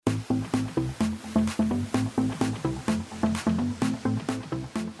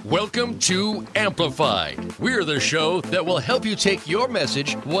Welcome to Amplified. We're the show that will help you take your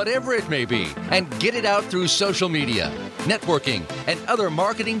message, whatever it may be, and get it out through social media, networking, and other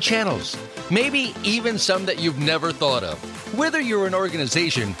marketing channels. Maybe even some that you've never thought of. Whether you're an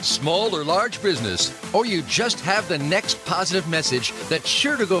organization, small or large business, or you just have the next positive message that's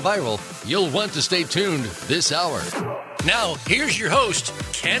sure to go viral, you'll want to stay tuned this hour. Now, here's your host,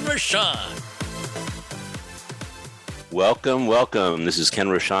 Ken Rochon. Welcome. This is Ken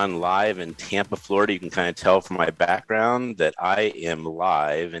Rochon live in Tampa, Florida. You can kind of tell from my background that I am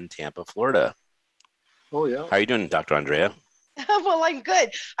live in Tampa, Florida. Oh, yeah. How are you doing, Dr. Andrea? Well, I'm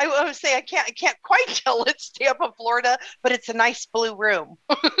good. I would say I can't quite tell it's Tampa, Florida, but it's a nice blue room.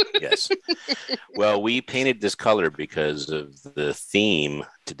 Yes. Well, we painted this color because of the theme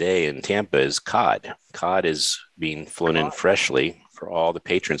today in Tampa is cod. Cod is being flown in freshly for all the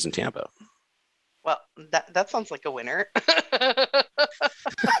patrons in Tampa. Well, that sounds like a winner.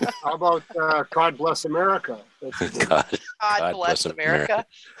 How about God Bless America? God bless America.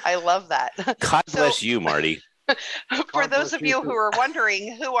 I love that. God bless you, Marty. For those of you who are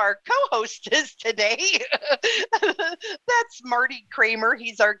wondering who our co-host is today, that's Marty Kramer.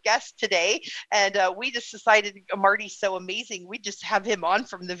 He's our guest today. And we just decided Marty's so amazing. We just have him on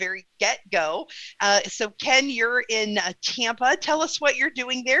from the very get-go. So Ken, you're in Tampa. Tell us what you're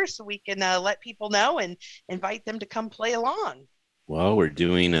doing there so we can let people know and invite them to come play along. Well, we're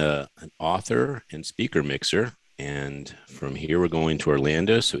doing an author and speaker mixer. And from here, we're going to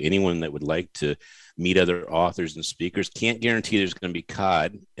Orlando. So anyone that would like to meet other authors and speakers, can't guarantee there's going to be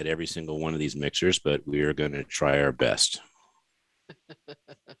cod at every single one of these mixers, but we are going to try our best.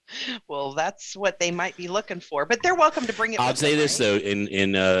 Well, that's what they might be looking for, but they're welcome to bring it. I'll say this, though,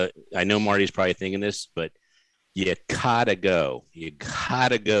 I know Marty's probably thinking this, but you gotta go. You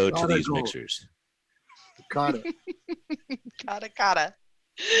gotta go to these mixers. Gotta. Gotta.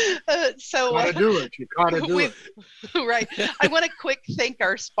 So gotta do it. You gotta do it. Right. I want to quick thank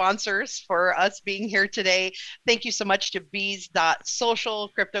our sponsors for us being here today. Thank you so much to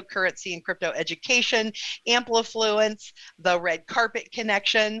Bees.social, Cryptocurrency and Crypto Education, Amplifluence, The Red Carpet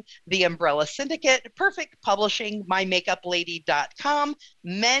Connection, The Umbrella Syndicate, Perfect Publishing, MyMakeupLady.com,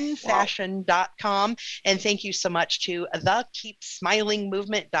 MenFashion.com, and thank you so much to the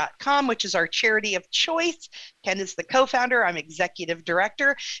KeepSmilingMovement.com, which is our charity of choice. Ken is the co-founder. I'm executive director.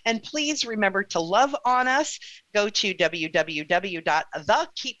 And please remember to love on us. Go to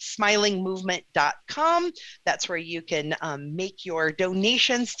www.thekeepsmilingmovement.com. That's where you can make your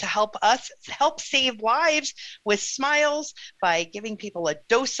donations to help save lives with smiles by giving people a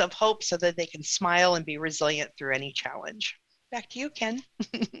dose of hope so that they can smile and be resilient through any challenge. Back to you, Ken.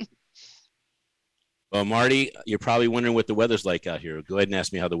 Well, Marty, you're probably wondering what the weather's like out here. Go ahead and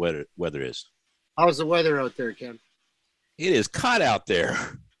ask me how the weather is. How's the weather out there, Ken? It is cod out there.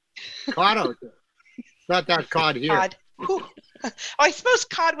 Cod out there. It's not that cod here. Cod. Oh, I suppose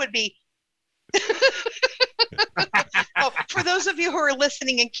cod would be. Oh, for those of you who are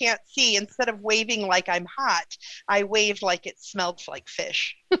listening and can't see, instead of waving like I'm hot, I waved like it smelled like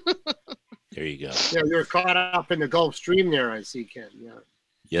fish. There you go. Yeah, you're caught up in the Gulf Stream there, I see, Ken. Yeah.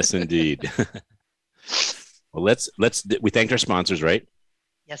 Yes, indeed. Well, we thanked our sponsors, right?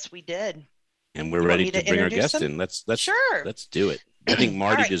 Yes, we did. And we're ready to bring our guest in. Let's do it. I think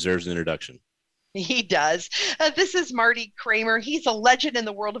Marty deserves an introduction. He does. This is Marty Kramer. He's a legend in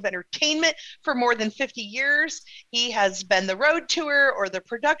the world of entertainment for more than 50 years. He has been the road tour or the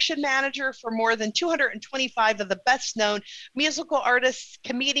production manager for more than 225 of the best known musical artists,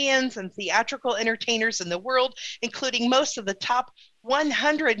 comedians, and theatrical entertainers in the world, including most of the top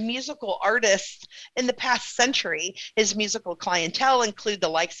 100 musical artists in the past century. His musical clientele include the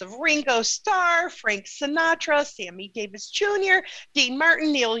likes of Ringo Starr, Frank Sinatra, Sammy Davis Jr., Dean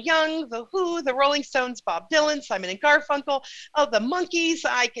Martin, Neil Young, The Who, The Rolling Stones, Bob Dylan, Simon and Garfunkel, the Monkees.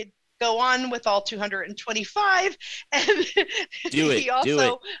 I could go on with all 225. And do it.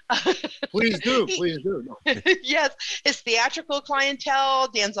 Please do. No. Yes, his theatrical clientele: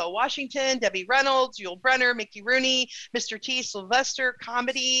 Denzel Washington, Debbie Reynolds, Yul Brynner, Mickey Rooney, Mr. T, Sylvester,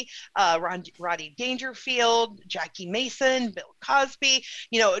 comedy, Rodney Dangerfield, Jackie Mason, Bill Cosby,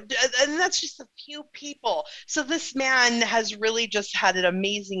 and that's just a few people. So this man has really just had an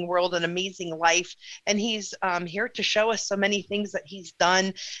amazing world, an amazing life, and he's here to show us so many things that he's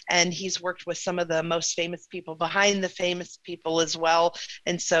done. And he's worked with some of the most famous people behind the famous people as well.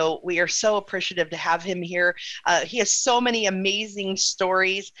 And so we are so appreciative to have him here. He has so many amazing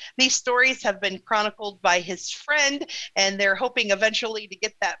stories. These stories have been chronicled by his friend, and they're hoping eventually to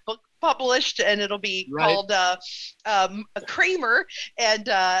get that book published, and it'll be called Kramer. And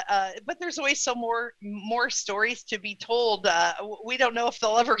but there's always so more stories to be told. We don't know if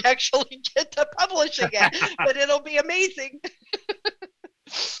they'll ever actually get to publishing it, but it'll be amazing.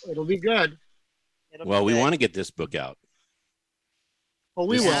 It'll be good. We want to get this book out. Oh,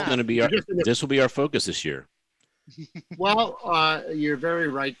 we will. This will be our focus this year. Well, you're very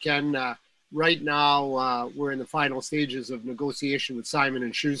right, Ken. Right now, we're in the final stages of negotiation with Simon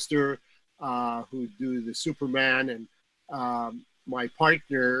 & Schuster, who do the Superman, and my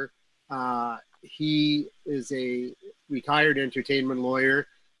partner, he is a retired entertainment lawyer,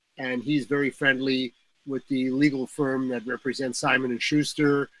 and he's very friendly with the legal firm that represents Simon &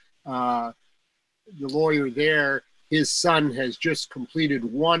 Schuster. The lawyer there, his son has just completed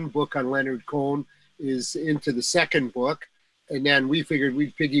one book on Leonard Cohen, is into the second book, and then we figured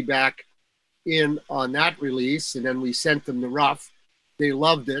we'd piggyback in on that release, and then we sent them the rough. They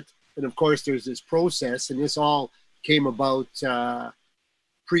loved it, and of course there's this process, and this all came about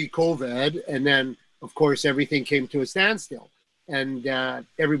pre-COVID, and then of course everything came to a standstill, and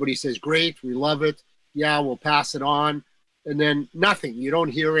everybody says, great, we love it, yeah, we'll pass it on, and then nothing. You don't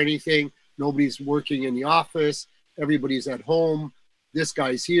hear anything. Nobody's working in the office. Everybody's at home. This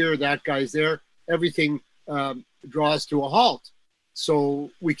guy's here, that guy's there. Everything draws to a halt. So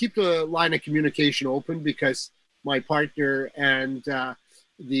we keep the line of communication open because my partner and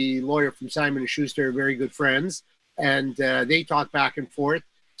the lawyer from Simon & Schuster are very good friends, and they talk back and forth.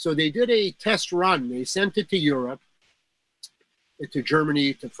 So they did a test run. They sent it to Europe, to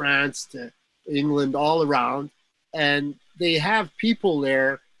Germany, to France, to England, all around. And they have people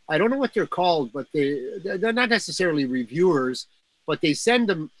there. I don't know what they're called, but they're not necessarily reviewers, but they send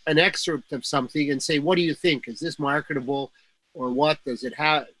them an excerpt of something and say, what do you think? Is this marketable or what? Does it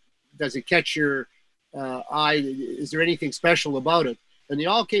catch your eye? Is there anything special about it? And they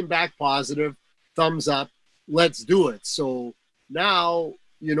all came back positive, thumbs up, let's do it. So now,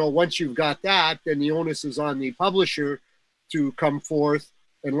 once you've got that, then the onus is on the publisher to come forth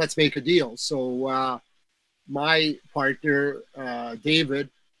and let's make a deal. So my partner, David,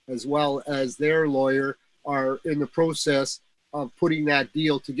 as well as their lawyer, are in the process of putting that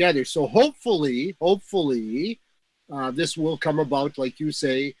deal together. So hopefully, this will come about, like you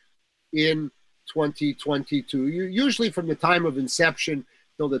say, in 2022. Usually from the time of inception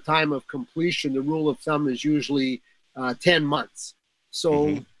till the time of completion, the rule of thumb is usually 10 months.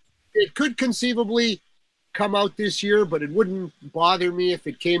 So it could conceivably come out this year, but it wouldn't bother me if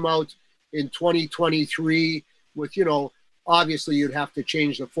it came out in 2023 with, obviously you'd have to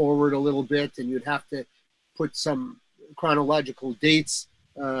change the forward a little bit, and you'd have to put some chronological dates,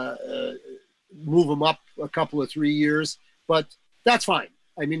 move them up a couple of 3 years, but that's fine.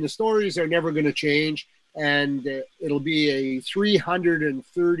 I mean, the stories are never going to change, and it'll be a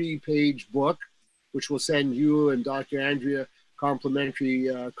 330-page book, which will send you and Dr. Andrea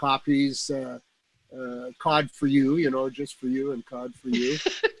complimentary copies, cod for you, just for you, and cod for you.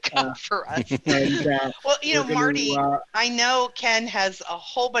 Cod for us. And, well, Marty, I know Ken has a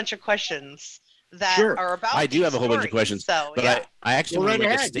whole bunch of questions that are about. I do have a whole bunch of questions, so, but yeah. I actually want to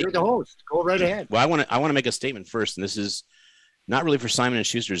make a statement. You're the host. Go right ahead. Well, I want to make a statement first, and this is not really for Simon &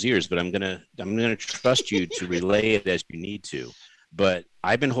 Schuster's ears, but I'm gonna trust you to relay it as you need to. But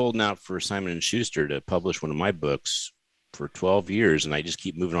I've been holding out for Simon & Schuster to publish one of my books for 12 years, and I just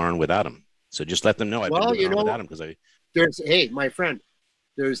keep moving on without him. So just let them know I've been moving on without him hey, my friend,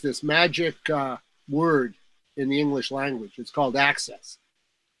 there's this magic word in the English language. It's called access.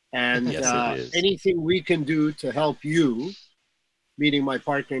 And yes, anything we can do to help you, meeting my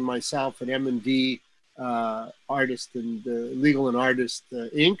partner and myself at M&D Artist and Legal and Artist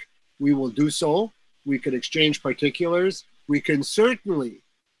Inc., we will do so. We could exchange particulars. We can certainly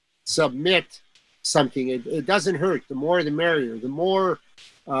submit something. It doesn't hurt. The more the merrier. The more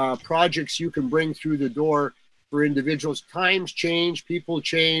projects you can bring through the door for individuals. Times change, people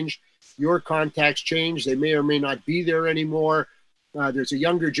change, your contacts change. They may or may not be there anymore. There's a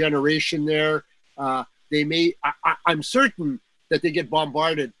younger generation there. I'm certain that they get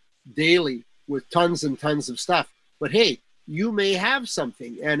bombarded daily with tons and tons of stuff. But hey, you may have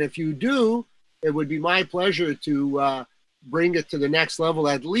something. And if you do, it would be my pleasure to bring it to the next level,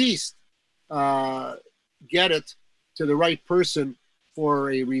 at least get it to the right person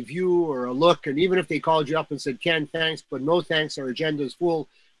for a review or a look. And even if they called you up and said, Ken, thanks, but no thanks, our agenda is full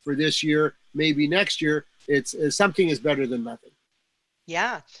for this year, maybe next year, it's something is better than nothing.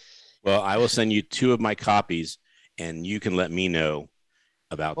 Yeah. Well, I will send you 2 of my copies, and you can let me know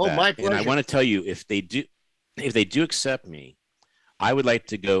about that. My pleasure. And I want to tell you, if they do accept me, I would like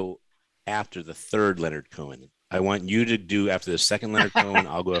to go after the 3rd Leonard Cohen I want you to do after the second Leonard Cohen.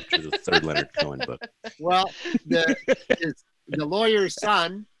 I'll go after the third Leonard Cohen book. Well, the lawyer's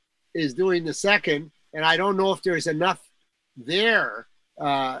son is doing the second, and I don't know if there's enough there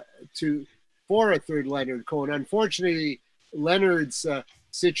for a third Leonard Cohen. Unfortunately, Leonard's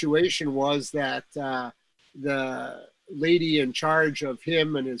situation was that the lady in charge of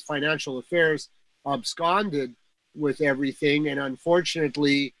him and his financial affairs absconded with everything, and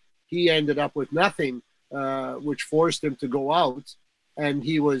unfortunately, he ended up with nothing, which forced him to go out, and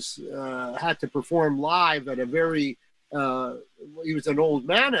he was had to perform live at a very he was an old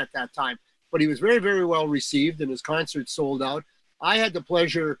man at that time, but he was very, very well received, and his concert sold out. I had the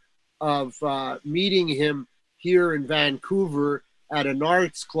pleasure of meeting him here in Vancouver at an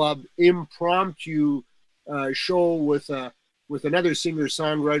arts club impromptu show with another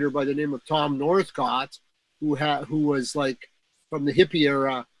singer-songwriter by the name of Tom Northcott, who was like from the hippie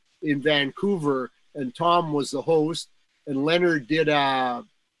era in Vancouver, and Tom was the host, and Leonard did a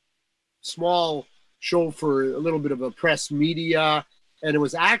small show for a little bit of a press media, and it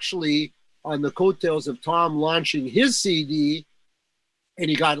was actually on the coattails of Tom launching his CD, and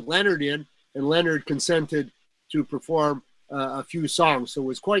he got Leonard in, and Leonard consented to perform a few songs. So it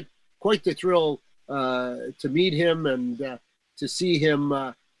was quite the thrill to meet him and to see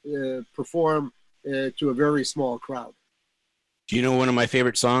him perform to a very small crowd. Do you know one of my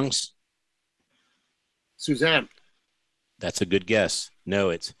favorite songs? Suzanne. That's a good guess. No,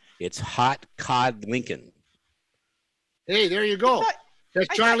 it's Hot Cod Lincoln. Hey, there you go.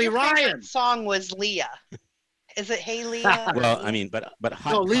 That's Charlie Ryan. Song was Leah. Is it Hey Leah? Well, I mean, but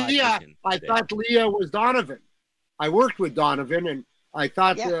Hot No, Cod Leah. Lincoln I today. thought Leah was Donovan. I worked with Donovan, and I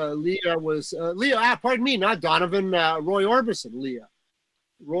thought Leah was Leah. Pardon me, not Donovan. Roy Orbison. Leah.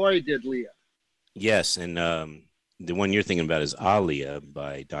 Roy did Leah. Yes, and the one you're thinking about is Aaliyah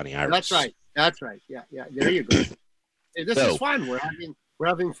by Donnie Iris. That's right. That's right. Yeah. There you go. Hey, this is fun. We're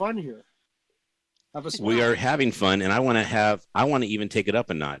having fun here. Have a smile. We are having fun, and I want to even take it up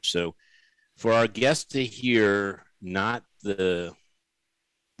a notch. So, for our guests to hear not the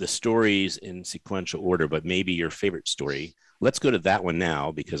stories in sequential order, but maybe your favorite story, let's go to that one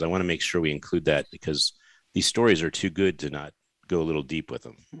now, because I want to make sure we include that, because these stories are too good to not go a little deep with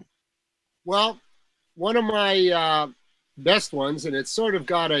them. Well, one of my best ones, and it's sort of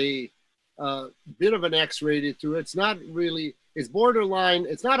got a bit of an X rated to it. It's not really. It's borderline.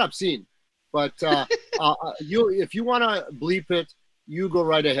 It's not obscene, but if you want to bleep it, you go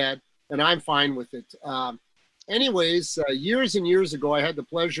right ahead, and I'm fine with it. Anyways, years and years ago, I had the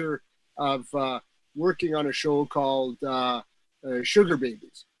pleasure of working on a show called Sugar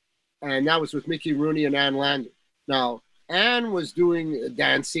Babies, and that was with Mickey Rooney and Ann Landon. Now, Ann was doing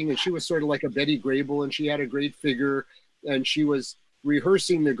dancing, and she was sort of like a Betty Grable, and she had a great figure, and she was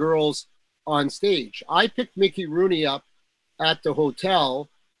rehearsing the girls on stage. I picked Mickey Rooney up at the hotel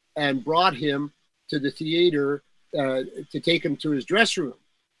and brought him to the theater to take him to his dressing room.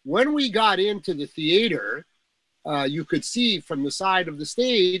 When we got into the theater, you could see from the side of the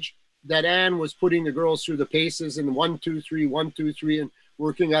stage that Ann was putting the girls through the paces and 1, 2, 3, 1, 2, 3, and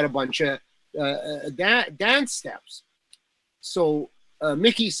working out a bunch of dance steps. So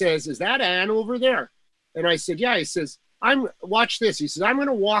Mickey says, "Is that Ann over there?" And I said, "Yeah." He says, watch this. He says, "I'm going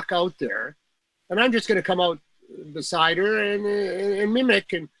to walk out there, and I'm just going to come out beside her and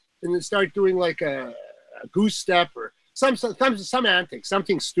mimic and then start doing like a goose step or some antics,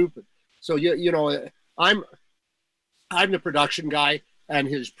 something stupid." So you know, I'm the production guy and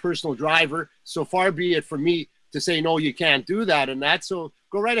his personal driver. So far be it from me to say, no, you can't do that and that. So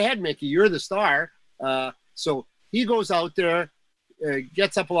go right ahead, Mickey. You're the star. So he goes out there,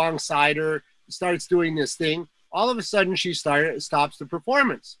 gets up alongside her, starts doing this thing. All of a sudden, she stops the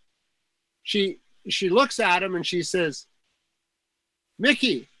performance. She looks at him and she says,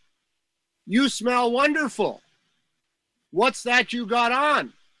 "Mickey, you smell wonderful. What's that you got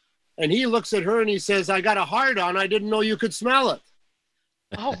on?" And he looks at her and he says, "I got a heart on. I didn't know you could smell it."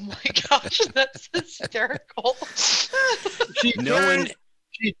 Oh my gosh, that's hysterical.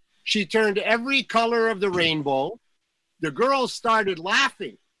 She turned every color of the rainbow. The girls started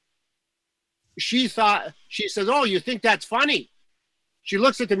laughing. She says, "Oh, you think that's funny?" She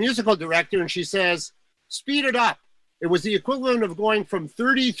looks at the musical director and she says, "Speed it up." It was the equivalent of going from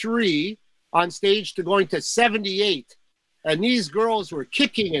 33 on stage to going to 78. And these girls were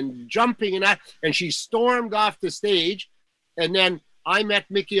kicking and jumping and she stormed off the stage. And then I met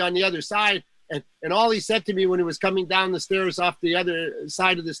Mickey on the other side. And all he said to me when he was coming down the stairs off the other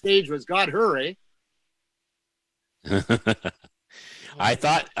side of the stage was, "God, hurry." I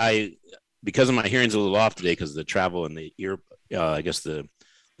thought because of my hearing's a little off today because of the travel and the ear, I guess the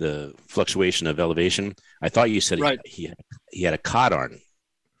the fluctuation of elevation. I thought you said Right. he had a cot on.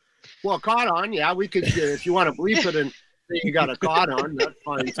 Well, caught on, yeah, we could, if you want to bleep it and say you got a caught on, that's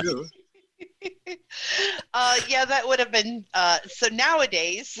fine too. Yeah, that would have been so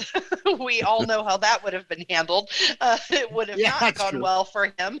nowadays we all know how that would have been handled. It would have Yeah, not that's gone true. well for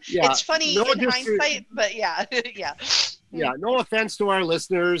him. Yeah, It's funny no in disre- hindsight, but yeah. Yeah. Yeah, no offense to our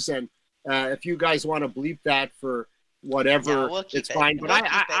listeners, and if you guys want to bleep that for whatever, No, we'll keep it's it. fine. But We'll I,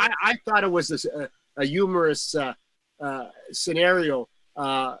 keep I, it. I thought it was a humorous scenario.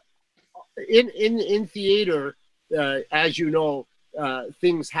 In theater, as you know,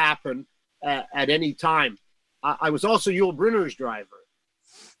 things happen at any time. I was also Yul Brynner's driver,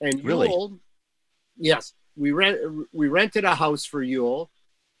 and Really? Yul, yes, we rented a house for Yul,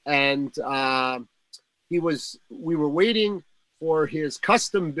 and we were waiting for his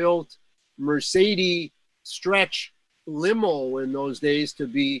custom built Mercedes stretch limo in those days to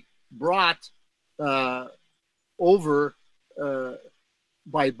be brought over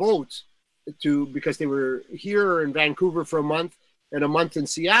by boat because they were here in Vancouver for a month and a month in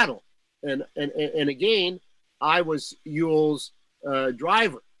Seattle. And again, I was Yul's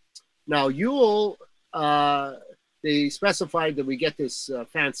driver. Now Yul, they specified that we get this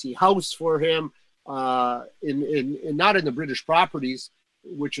fancy house for him in not in the British Properties,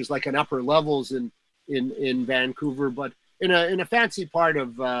 which is like an upper levels in Vancouver, but in a fancy part of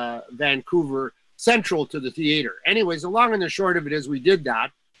Vancouver, central to the theater. Anyways, the long and the short of it is we did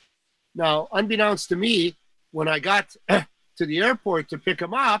that. Now, unbeknownst to me, when I got to the airport to pick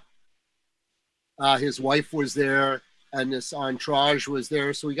him up, his wife was there and this entourage was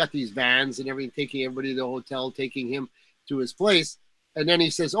there. So we got these vans and everything, taking everybody to the hotel, taking him to his place. And then he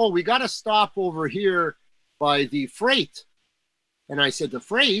says, "Oh, we got to stop over here by the freight." And I said, "The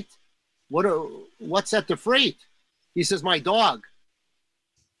freight? What's at the freight?" He says, "My dog."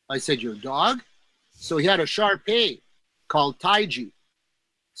 I said, "Your dog?" So he had a Shar-Pei called Taiji.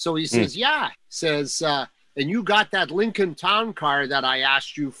 So he says, "Yeah." Says, "And you got that Lincoln Town Car that I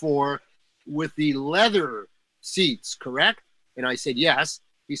asked you for with the leather seats, correct?" And I said, "Yes."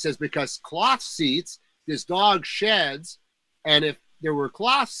 He says, "Because cloth seats, this dog sheds, and if there were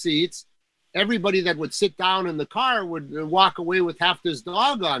cloth seats, everybody that would sit down in the car would walk away with half this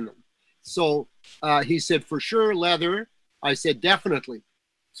dog on them." So he said, "For sure, leather." I said, "Definitely."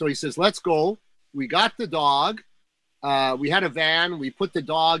 So he says, "Let's go." We got the dog. We had a van. We put the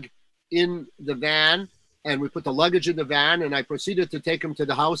dog in the van, and we put the luggage in the van, and I proceeded to take him to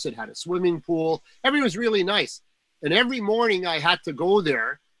the house. It had a swimming pool. Everything was really nice. And every morning I had to go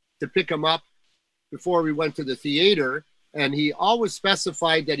there to pick him up before we went to the theater. And he always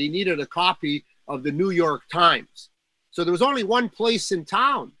specified that he needed a copy of the New York Times. So there was only one place in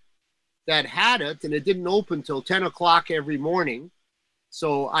town that had it, and it didn't open till 10 o'clock every morning.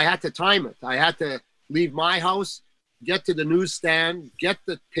 So I had to time it. I had to leave my house, get to the newsstand, get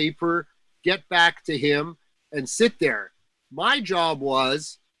the paper, get back to him, and sit there. My job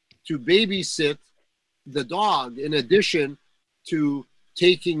was to babysit the dog in addition to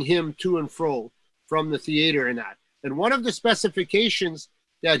taking him to and fro from the theater and that. And one of the specifications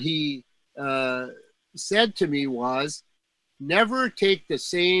that he said to me was, "Never take the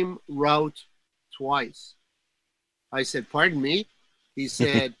same route twice." I said, "Pardon me?" He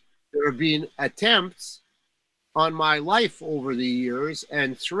said, "There have been attempts on my life over the years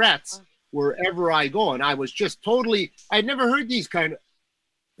and threats wherever I go." And I was just totally, I'd never heard these kind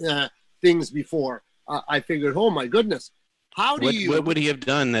of things before. I figured, oh my goodness, what would he have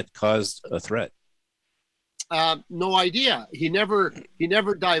done that caused a threat? No idea. He never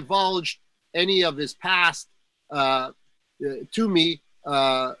divulged any of his past to me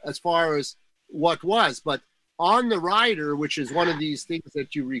as far as what was. But on the rider, which is one of these things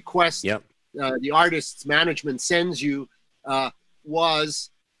that you request, Yep. The artist's management sends you,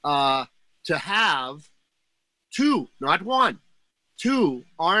 was to have two, not one, two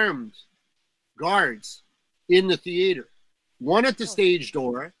armed guards in the theater, one at the stage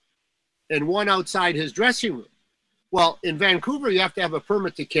door and one outside his dressing room. Well, in Vancouver, you have to have a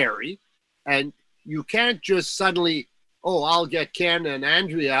permit to carry, and you can't just suddenly, "Oh, I'll get Ken and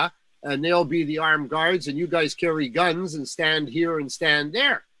Andrea, and they'll be the armed guards, and you guys carry guns and stand here and stand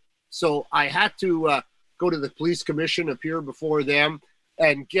there." So I had to go to the police commission, appear before them,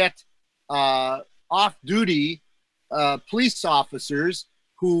 and get off-duty police officers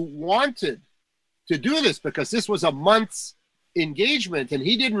who wanted to do this, because this was a month's engagement, and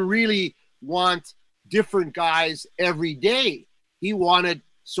he didn't really want different guys every day. He wanted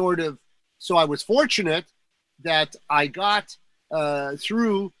sort of, so I was fortunate that I got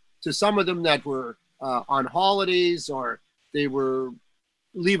through to some of them that were on holidays, or they were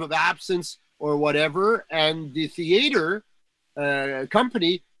leave of absence or whatever. And the theater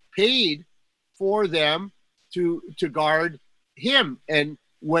company paid for them to guard him. And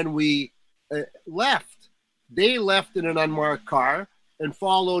when we left, they left in an unmarked car and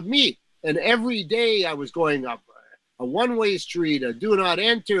followed me. And every day I was going up a one-way street, a do not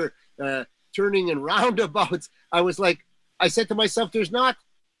enter, turning in roundabouts. I said to myself, there's not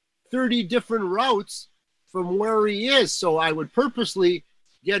 30 different routes from where he is. So I would purposely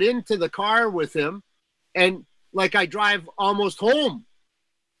get into the car with him, and like I drive almost home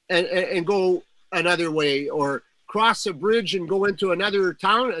and go another way, or cross a bridge and go into another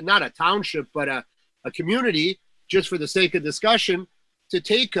town, not a township, but a community, just for the sake of discussion, to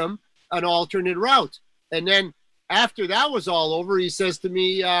take him an alternate route. And then after that was all over, he says to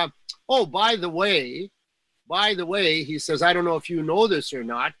me, oh, by the way, he says, I don't know if you know this or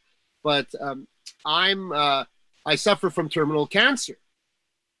not, but I suffer from terminal cancer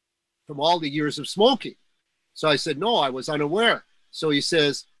from all the years of smoking. So I said, no, I was unaware. So he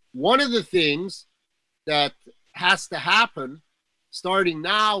says, one of the things that has to happen starting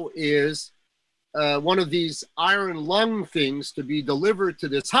now is one of these iron lung things to be delivered to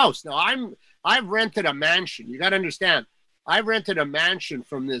this house. Now I've rented a mansion. You got to understand, I rented a mansion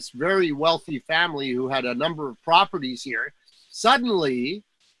from this very wealthy family who had a number of properties here. Suddenly,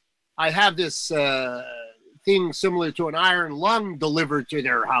 I have this thing similar to an iron lung delivered to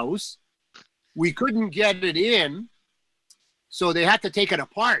their house. We couldn't get it in, so they had to take it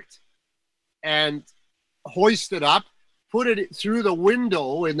apart and hoist it up, put it through the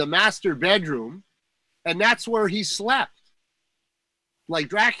window in the master bedroom, and that's where he slept. Like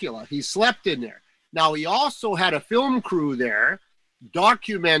Dracula, he slept in there. Now, he also had a film crew there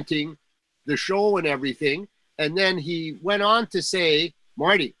documenting the show and everything. And then he went on to say,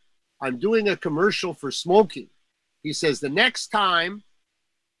 Marty, I'm doing a commercial for smoking. He says, the next time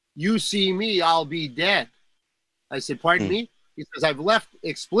you see me, I'll be dead. I said, pardon me? He says, I've left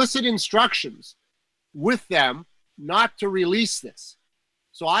explicit instructions with them not to release this.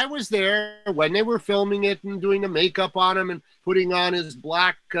 So I was there when they were filming it and doing the makeup on him and putting on his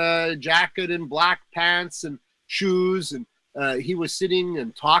black jacket and black pants and shoes. And he was sitting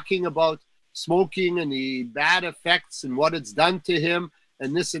and talking about smoking and the bad effects and what it's done to him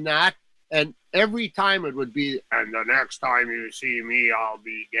and this and that. And every time it would be, and the next time you see me, I'll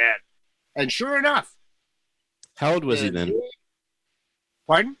be dead. And sure enough. How old was he then?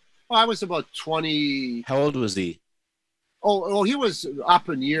 Pardon? Oh, I was about 20. How old was he? Oh, he was up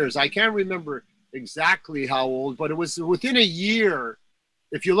in years. I can't remember exactly how old, but it was within a year.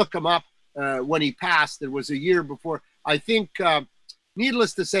 If you look him up, when he passed, it was a year before. I think,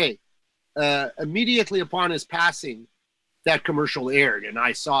 needless to say, immediately upon his passing, that commercial aired, and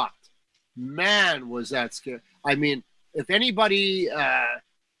I saw it. Man, was that scary. I mean, if anybody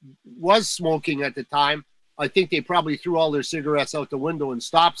was smoking at the time, I think they probably threw all their cigarettes out the window and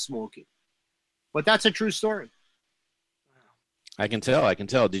stopped smoking. But that's a true story. I can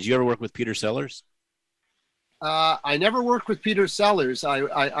tell. Did you ever work with Peter Sellers? I never worked with Peter Sellers.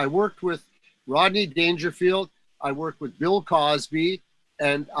 I worked with Rodney Dangerfield. I worked with Bill Cosby,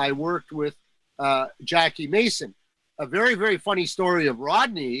 and I worked with Jackie Mason. A very, very funny story of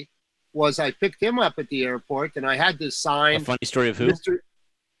Rodney was I picked him up at the airport, and I had this sign. A funny story of who?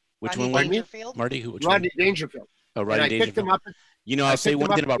 Which Rodney one? Dangerfield? Marty? Rodney Dangerfield. Oh, Rodney Dangerfield. Picked him up. I'll say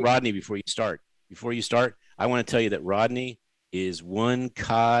one thing about Rodney before you start. I want to tell you that Rodney is one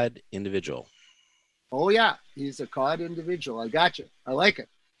COD individual. Oh, yeah. He's a COD individual. I got you. I like it.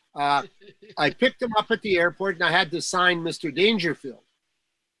 I picked him up at the airport, and I had to sign Mr. Dangerfield.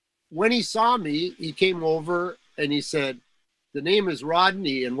 When he saw me, he came over, and he said, the name is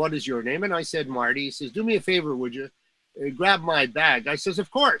Rodney, and what is your name? And I said, Marty. He says, do me a favor, would you? Grab my bag. I says,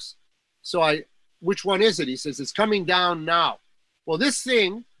 of course. So which one is it? He says, it's coming down now. Well, this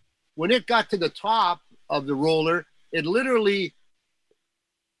thing, when it got to the top of the roller, it literally,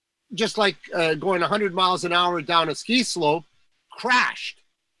 just like going 100 miles an hour down a ski slope, crashed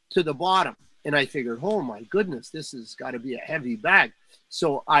to the bottom. And I figured, oh my goodness, this has got to be a heavy bag.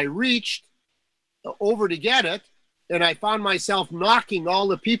 So I reached over to get it, and I found myself knocking all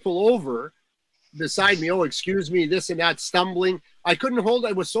the people over beside me. Oh, excuse me, this and that, stumbling. I couldn't hold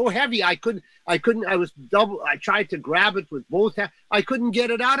it. It was so heavy. I tried to grab it with both hands. I couldn't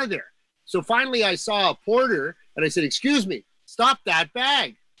get it out of there. So finally I saw a porter, and I said, excuse me, stop that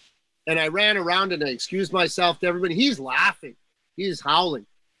bag. And I ran around and I excused myself to everybody. He's laughing. He's howling.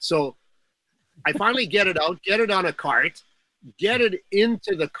 So I finally get it out, get it on a cart, get it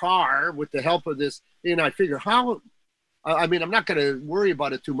into the car with the help of this. And I figure I'm not going to worry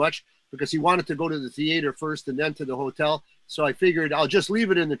about it too much. because he wanted to go to the theater first and then to the hotel. So I figured I'll just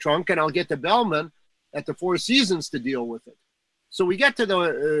leave it in the trunk and I'll get the bellman at the Four Seasons to deal with it. So we get to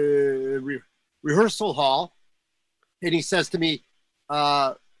the rehearsal hall, and he says to me,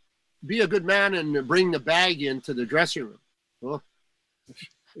 be a good man and bring the bag into the dressing room. Oh,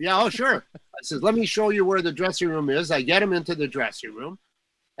 yeah, oh, sure. I says, let me show you where the dressing room is. I get him into the dressing room,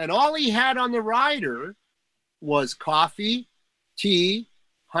 and all he had on the rider was coffee, tea,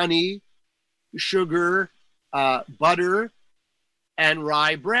 honey, sugar, butter, and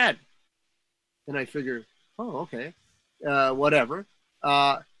rye bread. And I figure, oh, okay, whatever.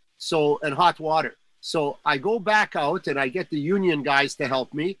 And hot water. So I go back out and I get the union guys to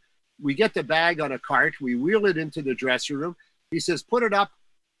help me. We get the bag on a cart. We wheel it into the dressing room. He says, put it up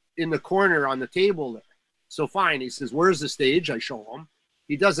in the corner on the table there. So fine. He says, where's the stage? I show him.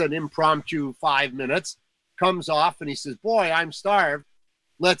 He does an impromptu 5 minutes, comes off, and he says, boy, I'm starved.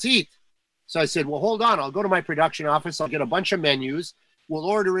 Let's eat. So I said, well, hold on. I'll go to my production office. I'll get a bunch of menus. We'll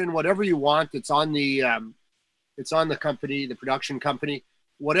order in whatever you want. It's on the company, the production company,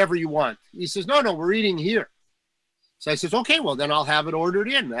 whatever you want. He says, no, we're eating here. So I says, okay, well, then I'll have it ordered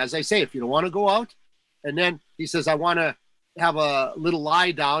in. As I say, if you don't want to go out. And then he says, I want to have a little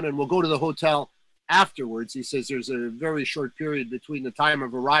lie down and we'll go to the hotel afterwards. He says, there's a very short period between the time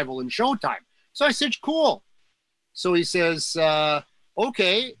of arrival and showtime. So I said, cool. So he says,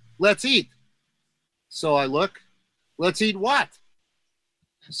 okay, let's eat. So I look, let's eat what?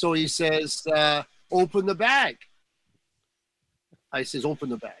 So he says, open the bag. I says, open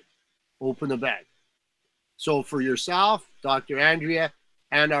the bag. Open the bag. So for yourself, Dr. Andrea,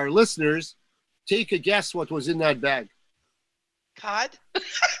 and our listeners, take a guess what was in that bag. Cod?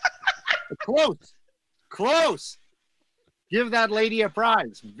 Close. Give that lady a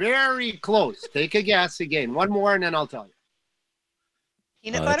prize. Very close. Take a guess again. One more, and then I'll tell you.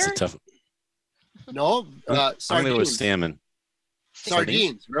 Peanut butter? That's a tough. No, sardines. I'm going with salmon.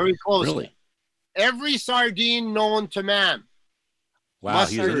 Sardines. Very close. Really? Every sardine known to man. Wow,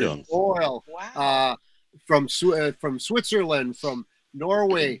 Mustard, he's into them. oil. Wow. From Switzerland, from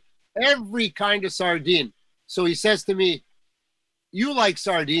Norway, every kind of sardine. So he says to me, you like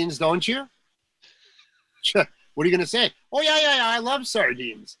sardines, don't you? What are you going to say? Oh, yeah, I love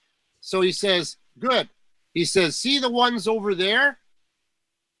sardines. So he says, good. He says, see the ones over there?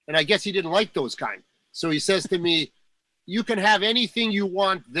 And I guess he didn't like those kind. So he says to me, you can have anything you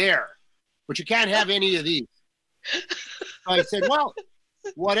want there, but you can't have any of these. So I said, well,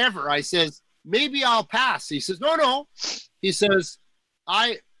 whatever. I says, maybe I'll pass. He says, no. He says,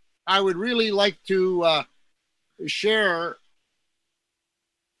 I would really like to share,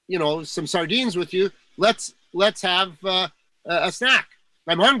 some sardines with you. Let's have a snack.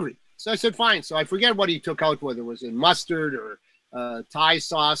 I'm hungry. So I said, fine. So I forget what he took out, whether it was in mustard or Thai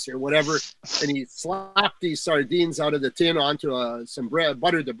sauce or whatever. And he slapped these sardines out of the tin onto some bread,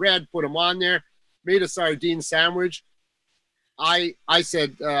 buttered the bread, put them on there, made a sardine sandwich. I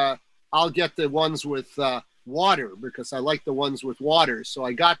said, I'll get the ones with water because I like the ones with water. So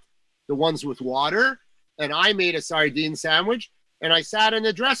I got the ones with water and I made a sardine sandwich and I sat in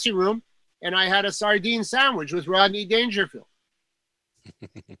the dressing room and I had a sardine sandwich with Rodney Dangerfield.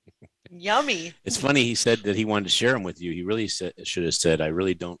 Yummy. It's funny. He said that he wanted to share them with you. He really should have said, I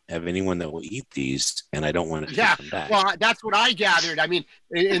really don't have anyone that will eat these and I don't want to take them back. Well, that's what I gathered. I mean,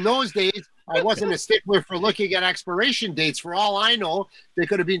 in those days, I wasn't a stickler for looking at expiration dates. For all I know, they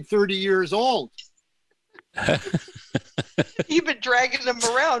could have been 30 years old. You've been dragging them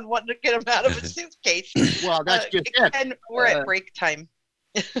around, wanting to get them out of a suitcase. Well, that's just it. And we're at break time.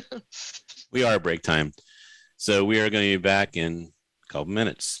 We are at break time. So we are going to be back in a couple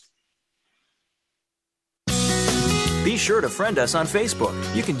minutes. Be sure to friend us on Facebook.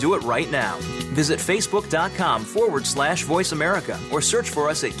 You can do it right now. Visit facebook.com/Voice America or search for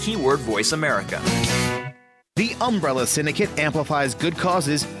us at keyword Voice America. The Umbrella Syndicate amplifies good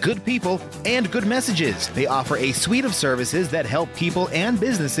causes, good people, and good messages. They offer a suite of services that help people and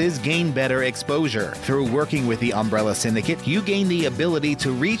businesses gain better exposure. Through working with the Umbrella Syndicate, you gain the ability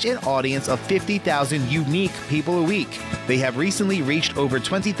to reach an audience of 50,000 unique people a week. They have recently reached over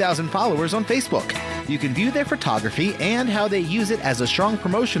 20,000 followers on Facebook. You can view their photography and how they use it as a strong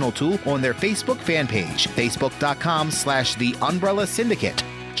promotional tool on their Facebook fan page, facebook.com/The Umbrella Syndicate.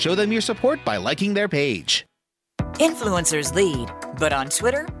 Show them your support by liking their page. Influencers lead, but on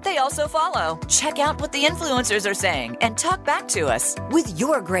Twitter, they also follow. Check out what the influencers are saying and talk back to us with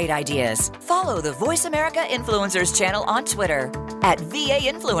your great ideas. Follow the Voice America Influencers channel on Twitter at VA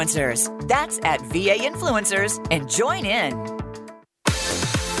Influencers. That's at VA Influencers, and join in.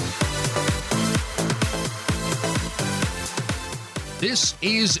 This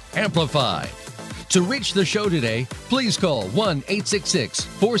is Amplified. To reach the show today, please call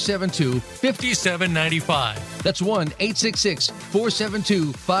 1-866-472-5795. That's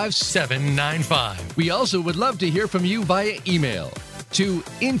 1-866-472-5795. We also would love to hear from you via email to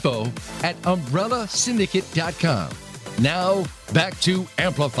info@umbrellasyndicate.com. Now, back to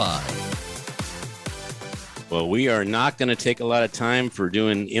Amplify. Well, we are not going to take a lot of time for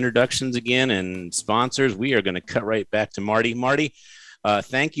doing introductions again and sponsors. We are going to cut right back to Marty. Marty,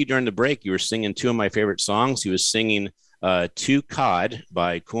 thank you during the break. You were singing two of my favorite songs. He was singing To Cod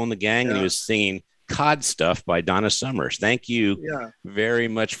by Kool and the Gang, and he was singing Cod Stuff by Donna Summers. Thank you very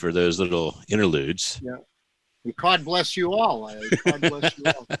much for those little interludes. Yeah. And God bless you all. God bless you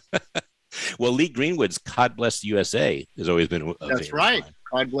all. Well, Lee Greenwood's God Bless USA has always been a That's right.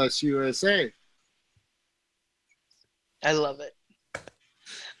 God bless USA. I love it.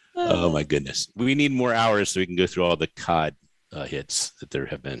 Oh, my goodness. We need more hours so we can go through all the COD hits that there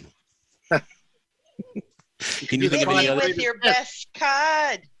have been. Can you think of any other? With your best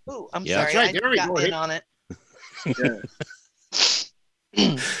cod. Ooh, I'm sorry. Right. I got in on it.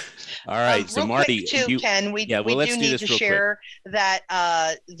 All right, so Marty, Ken, we do need to share that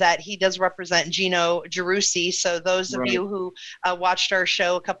that he does represent Gino Gerussi. So those of you who watched our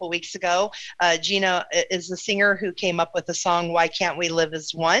show a couple weeks ago, Gino is the singer who came up with the song "Why Can't We Live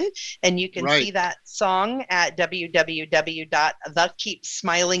as One," and you can see that song at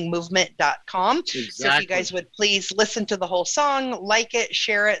www.thekeepsmilingmovement.com. Exactly. So if you guys would please listen to the whole song, like it,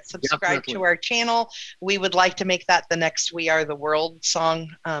 share it, subscribe to our channel. We would like to make that the next "We Are the World"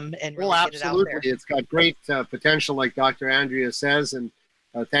 song. And really absolutely. Get it out there. It's got great potential, like Dr. Andrea says, and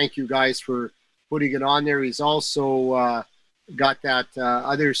thank you guys for putting it on there. He's also got that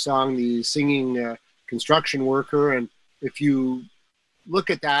other song, the singing construction worker, and if you look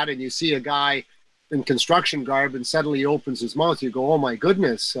at that and you see a guy in construction garb and suddenly he opens his mouth, you go, oh my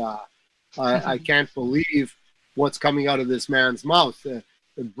goodness, I can't believe what's coming out of this man's mouth. A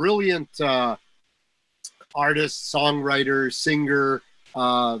brilliant artist, songwriter, singer,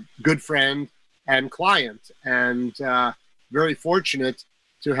 good friend and client, and very fortunate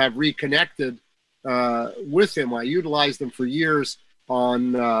to have reconnected with him. I utilized him for years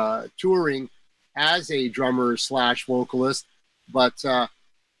on touring as a drummer / vocalist, but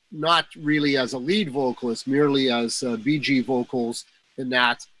not really as a lead vocalist, merely as BG vocals in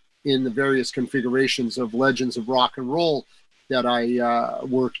the various configurations of Legends of Rock and Roll that I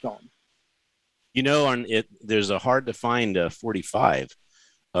worked on. You know, there's a hard to find 45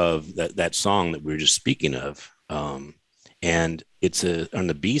 of that song that we were just speaking of, and it's on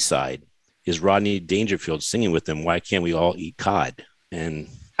the B side is Rodney Dangerfield singing with them, "Why Can't We All Eat Cod?" And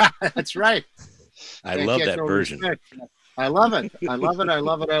that's right. I love that version. Respect. I love it. I love it. I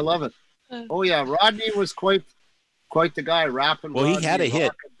love it. I love it. Oh yeah, Rodney was quite the guy rapping. Well, he had a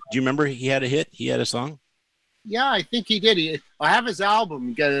hit. Do you remember he had a hit? He had a song. Yeah, I think he did. I have his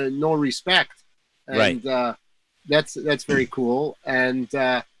album, No Respect. And, right. That's very cool. And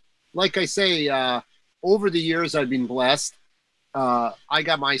like I say, over the years, I've been blessed. I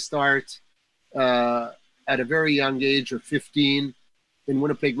got my start at a very young age of 15 in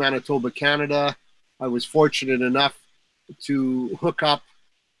Winnipeg, Manitoba, Canada. I was fortunate enough to hook up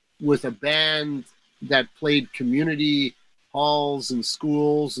with a band that played community halls and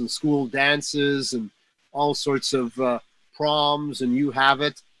schools and school dances and all sorts of proms and you have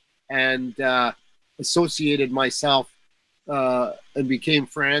it. And associated myself and became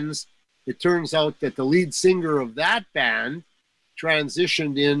friends. It turns out that the lead singer of that band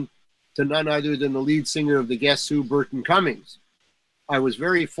transitioned in to none other than the lead singer of the Guess Who, Burton Cummings. I was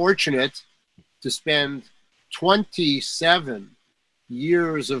very fortunate to spend 27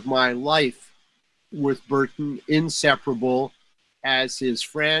 years of my life with Burton, inseparable, as his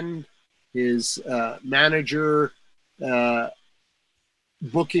friend, his manager,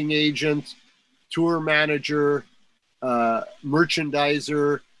 booking agent, tour manager,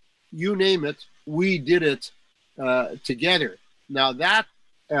 merchandiser, you name it, we did it together. Now that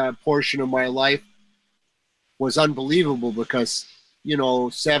portion of my life was unbelievable because,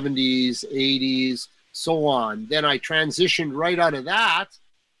 70s, 80s, so on. Then I transitioned right out of that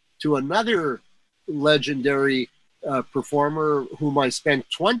to another legendary performer whom I spent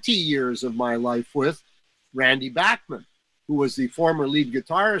 20 years of my life with, Randy Bachman, who was the former lead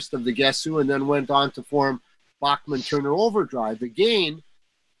guitarist of the Guess Who and then went on to form Bachman Turner Overdrive. Again,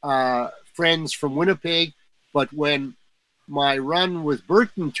 friends from Winnipeg, but when my run with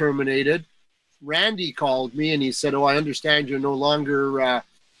Burton terminated, Randy called me and he said, I understand you're no longer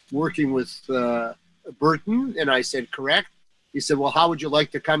working with Burton. And I said, correct. He said, well, how would you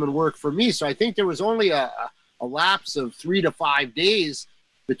like to come and work for me? So I think there was only a a lapse of 3 to 5 days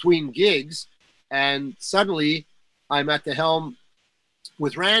between gigs, and suddenly I'm at the helm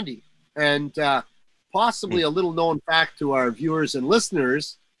with Randy. And possibly a little known fact to our viewers and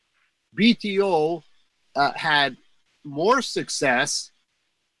listeners, BTO had more success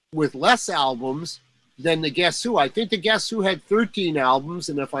with less albums than the Guess Who. I think the Guess Who had 13 albums,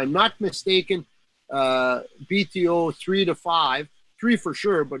 and if I'm not mistaken, BTO 3 to 5, 3 for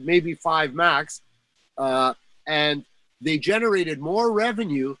sure, but maybe 5 max. And they generated more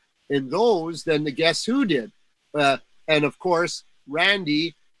revenue in those than the Guess Who did. And of course,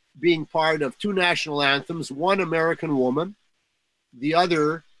 Randy being part of 2 national anthems, one American Woman, the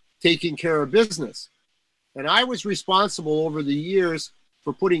other Taking Care of Business. And I was responsible over the years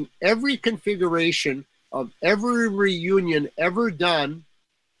for putting every configuration of every reunion ever done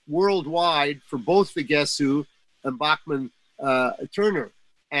worldwide for both the Guess Who and Bachman Turner.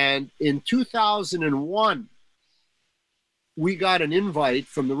 And in 2001, we got an invite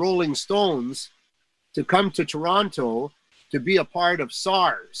from the Rolling Stones to come to Toronto to be a part of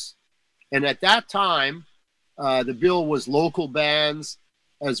SARS. And at that time, the bill was local bands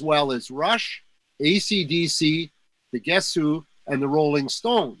as well as Rush, AC/DC, the Guess Who, and the Rolling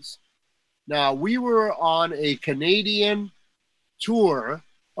Stones. Now, we were on a Canadian tour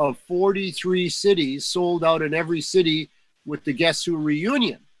of 43 cities, sold out in every city with the Guess Who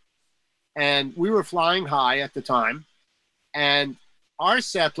reunion. And we were flying high at the time. And our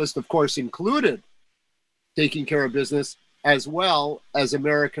set list, of course, included Taking Care of Business as well as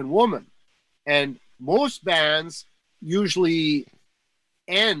American Woman. And most bands usually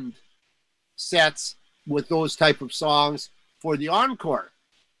end sets with those type of songs for the encore.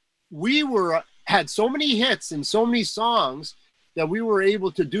 We had so many hits and so many songs that we were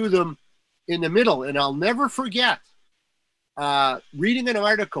able to do them in the middle. And I'll never forget reading an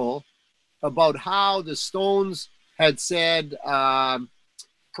article about how the Stones had said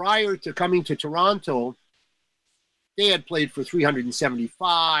prior to coming to Toronto, they had played for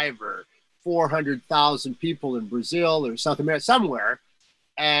 375 or 400,000 people in Brazil or South America, somewhere.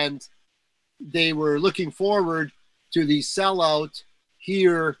 And they were looking forward to the sellout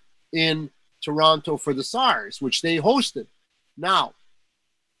here in Toronto for the SARS, which they hosted. Now,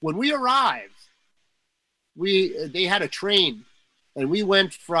 when we arrived, they had a train, and we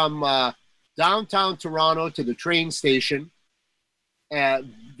went from downtown Toronto to the train station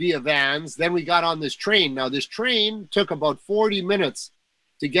via vans. Then we got on this train. Now, this train took about 40 minutes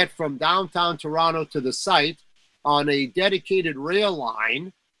to get from downtown Toronto to the site on a dedicated rail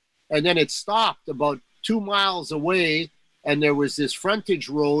line. And then it stopped about 2 miles away, and there was this frontage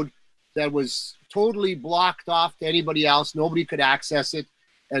road that was totally blocked off to anybody else. Nobody could access it.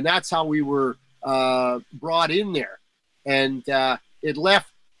 And that's how we were brought in there. And it left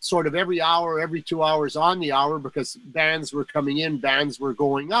sort of every hour, every 2 hours on the hour, because bands were coming in, bands were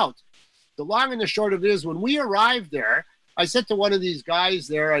going out. The long and the short of it is, when we arrived there, I said to one of these guys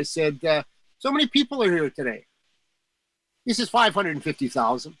there, I said, so many people are here today. He says,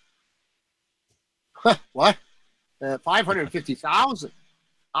 550,000. What? 550,000.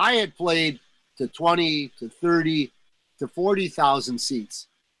 I had played to 20 to 30 to 40,000 seats.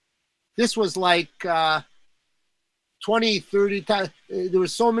 This was like 20, 30, there were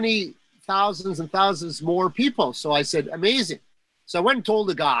so many thousands and thousands more people. So I said, amazing. So I went and told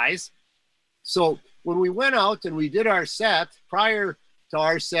the guys. So when we went out and we did our set, prior to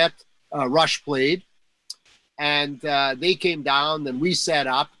our set, Rush played, and they came down, then we set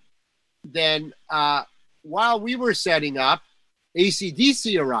up. Then while we were setting up,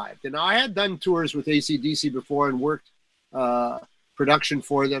 AC/DC arrived. And I had done tours with AC/DC before and worked production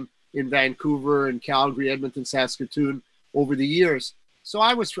for them in Vancouver and Calgary, Edmonton, Saskatoon over the years. So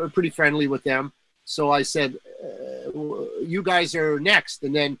I was pretty friendly with them. So I said, you guys are next,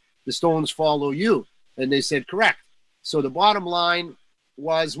 and then the Stones follow you. And they said, correct. So the bottom line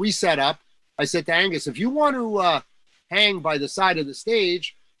was, we set up. I said to Angus, if you want to hang by the side of the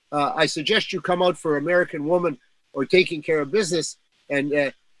stage, I suggest you come out for American Woman or Taking Care of Business,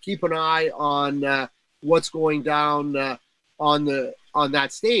 and keep an eye on what's going down on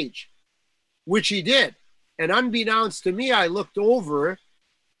that stage, which he did. And unbeknownst to me, I looked over,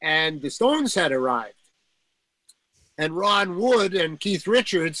 and the Stones had arrived. And Ron Wood and Keith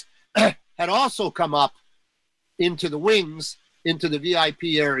Richards had also come up into the wings, into the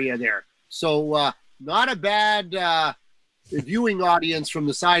VIP area there. So not a bad viewing audience from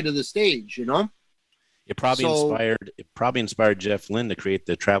the side of the stage, you know? It probably inspired Jeff Lynne to create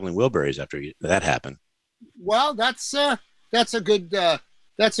the Traveling Wilburys after that happened. Well, that's a good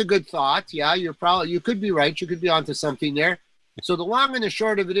thought. Yeah, you could be right. You could be onto something there. So the long and the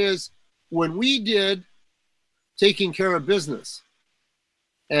short of it is, when we did taking care of business.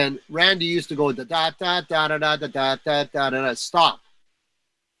 And Randy used to go, da da da da da da da da da da da, stop,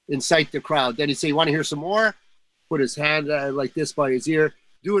 incite the crowd. Then he'd say, you want to hear some more? Put his hand like this by his ear,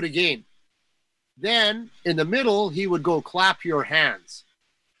 do it again. Then in the middle, he would go, clap your hands.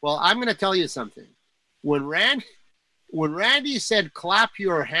 Well, I'm going to tell you something. When Randy said, clap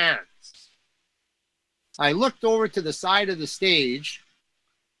your hands, I looked over to the side of the stage,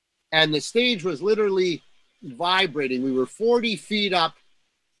 and the stage was literally vibrating. We were 40 feet up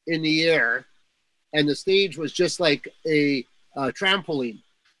in the air, and the stage was just like a trampoline.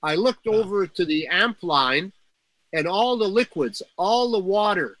 I looked over to the amp line, and all the liquids, all the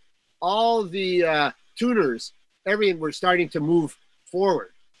water, all the tuners, everything were starting to move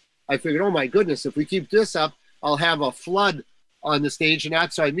forward. I figured, oh my goodness, if we keep this up, I'll have a flood on the stage. And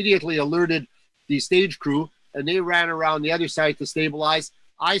that, so I immediately alerted the stage crew, and they ran around the other side to stabilize.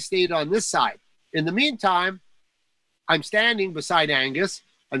 I stayed on this side. In the meantime, I'm standing beside Angus.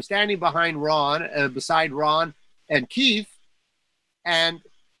 I'm standing behind beside Ron and Keith, and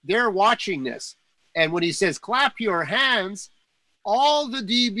they're watching this. And when he says, clap your hands, all the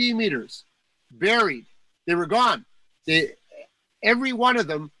dB meters buried. They were gone. Every one of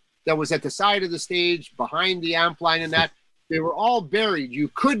them that was at the side of the stage, behind the amp line and that, they were all buried. You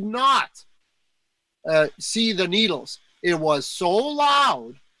could not see the needles. It was so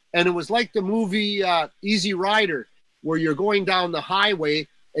loud, and it was like the movie Easy Rider, where you're going down the highway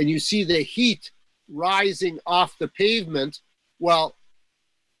and you see the heat rising off the pavement. Well,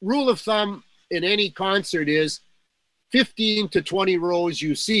 rule of thumb in any concert is 15 to 20 rows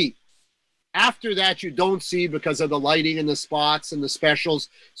you see. After that, you don't see because of the lighting and the spots and the specials.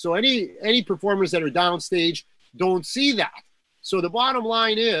 So any performers that are downstage don't see that. So the bottom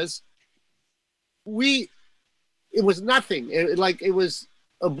line is, it was nothing. It was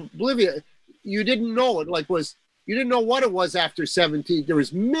oblivious. You didn't know it. You didn't know what it was after 17. There was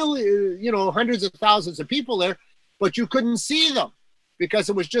hundreds of thousands of people there, but you couldn't see them because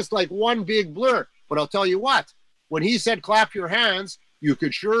it was just like one big blur. But I'll tell you what, when he said, clap your hands, you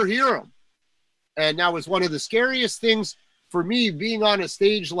could sure hear him. And that was one of the scariest things for me, being on a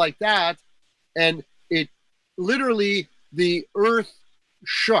stage like that. And it literally, the earth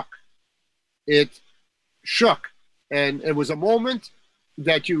shook. It shook. And it was a moment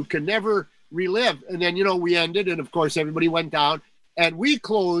that you can never relive. And then, we ended, and of course, everybody went down. And we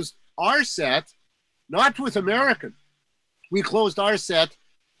closed our set, not with American. We closed our set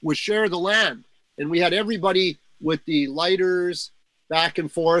with Share the Land. And we had everybody with the lighters back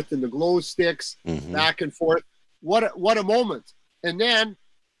and forth and the glow sticks back and forth. What a moment. And then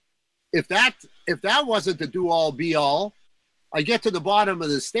if that wasn't the do all be all, I get to the bottom of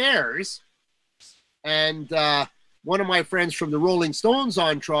the stairs, and one of my friends from the Rolling Stones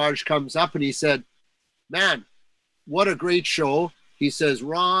entourage comes up, and he said, man, what a great show. He says,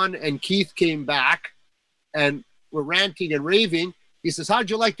 Ron and Keith came back and were ranting and raving. He says, how'd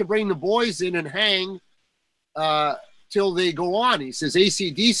you like to bring the boys in and hang till they go on? He says,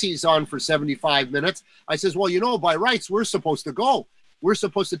 AC/DC's on for 75 minutes. I says, well, by rights, we're supposed to go. We're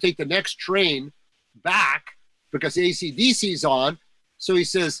supposed to take the next train back because AC/DC's on. So he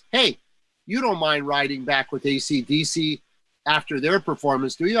says, hey, you don't mind riding back with AC/DC after their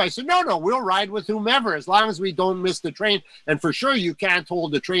performance, do you? I said, no, we'll ride with whomever as long as we don't miss the train. And for sure, you can't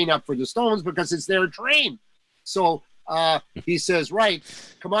hold the train up for the Stones because it's their train. So he says, right,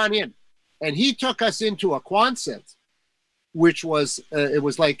 come on in. And he took us into a Quonset, which was, it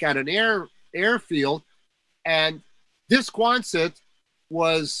was like at an airfield. And this Quonset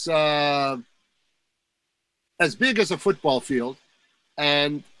was as big as a football field.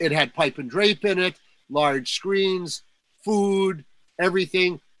 And it had pipe and drape in it, large screens, food,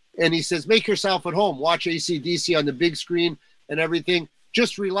 everything. And he says, make yourself at home. Watch AC/DC on the big screen and everything.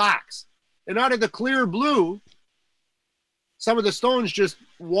 Just relax. And out of the clear blue, some of the Stones just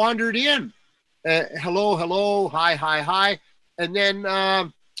wandered in. Hello, hi. And then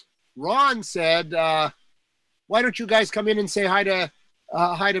Ron said, why don't you guys come in and say hi to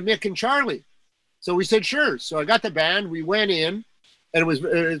Mick and Charlie? So we said, sure. So I got the band. We went in, and it was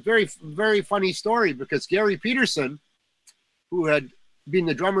a very, very funny story because Gary Peterson, who had been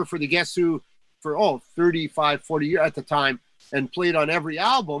the drummer for the Guess Who for 35, 40 years at the time and played on every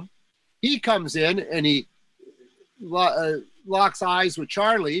album, he comes in and he locks eyes with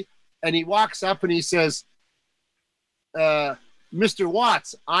Charlie, and he walks up and he says, Mr.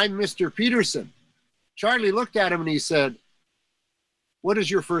 Watts, I'm Mr. Peterson. Charlie looked at him and he said, what is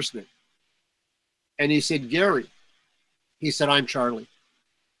your first name? And he said, Gary. He said, I'm Charlie.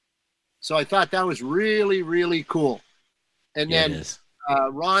 So I thought that was really, really cool. And then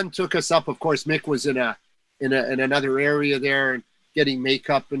Ron took us up. Of course, Mick was in a in another area there and getting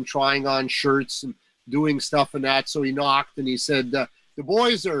makeup and trying on shirts and doing stuff and that. So he knocked and he said, the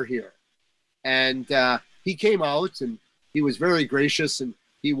boys are here. And he came out and he was very gracious and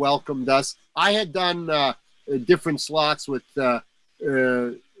he welcomed us. I had done different slots with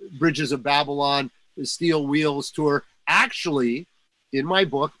Bridges of Babylon, the Steel Wheels tour. Actually, in my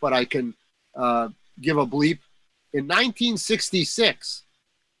book, but I can give a bleep. In 1966,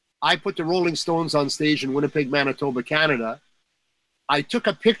 I put the Rolling Stones on stage in Winnipeg, Manitoba, Canada. I took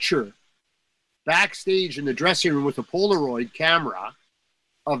a picture backstage in the dressing room with a Polaroid camera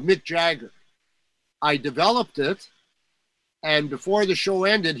of Mick Jagger. I developed it, and before the show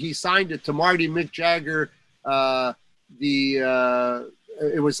ended, he signed it to Marty Mick Jagger. I think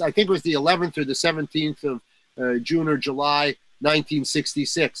it was the 11th or the 17th of June or July,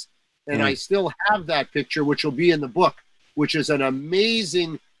 1966. And I still have that picture, which will be in the book, which is an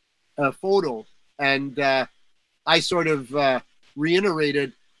amazing photo. And I sort of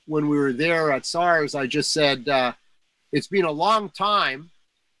reiterated when we were there at SARS, I just said, it's been a long time,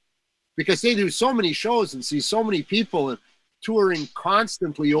 because they do so many shows and see so many people and touring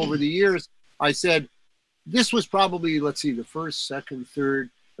constantly over the years. I said, this was probably, let's see, the first, second, third.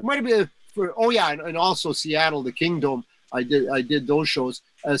 It might have been and also Seattle, the Kingdom. I did those shows.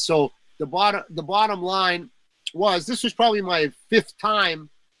 So the bottom line was, this was probably my 5th time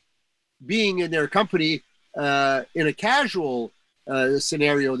being in their company in a casual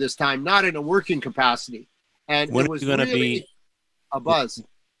scenario this time, not in a working capacity. And when it was going to really be a buzz.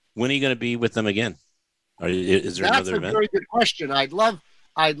 When are you going to be with them again? Is there That's another a event? very good question. I'd love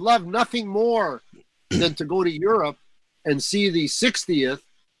nothing more than to go to Europe and see the 60th,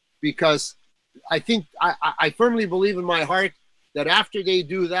 because I think I firmly believe in my heart that after they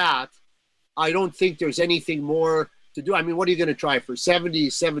do that, I don't think there's anything more to do. I mean, what are you going to try for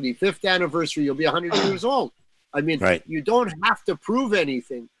 75th anniversary? You'll be 100 years old. I mean, right. You don't have to prove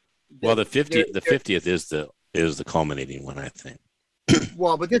anything. Well, the 50th is the culminating one, I think.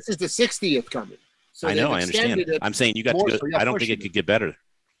 Well, but this is the 60th coming. So I know, I understand. I'm saying you got to go. So I don't think it could get better.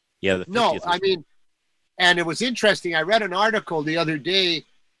 Yeah, the 50th. No, I mean, and it was interesting. I read an article the other day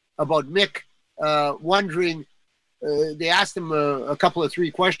about Mick wondering. They asked him a couple of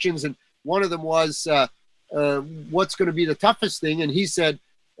 3 questions, and one of them was, what's going to be the toughest thing? And he said,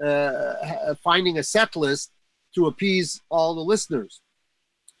 finding a set list to appease all the listeners,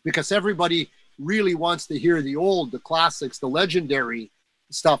 because everybody really wants to hear the classics, the legendary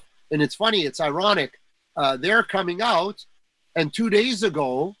stuff. And it's funny, it's ironic. They're coming out, and 2 days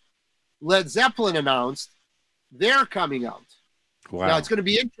ago, Led Zeppelin announced they're coming out. Wow. Now, it's going to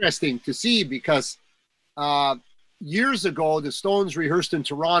be interesting to see, because years ago, the Stones rehearsed in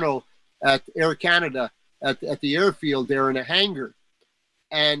Toronto at Air Canada, at the airfield there in a hangar.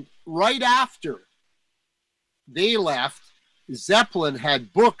 And right after they left, Zeppelin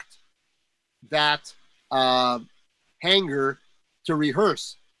had booked that hangar to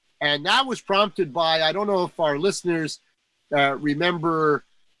rehearse. And that was prompted by, I don't know if our listeners remember,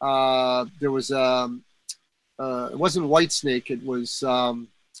 there was, it wasn't Whitesnake, it was,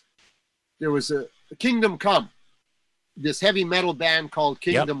 there was a Kingdom Come, this heavy metal band called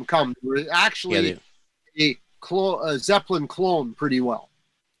Kingdom Come. They were actually a Zeppelin clone pretty well.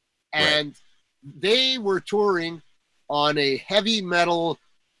 And they were touring on a heavy metal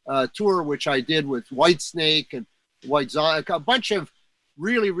tour, which I did with Whitesnake and White Zombie, a bunch of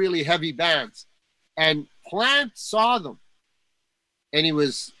really, really heavy bands. And Plant saw them, and he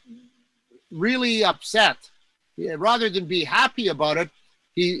was really upset. Rather than be happy about it,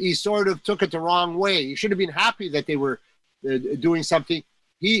 he sort of took it the wrong way. He should have been happy that they were doing something.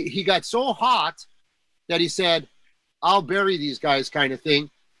 He got so hot that he said, I'll bury these guys, kind of thing.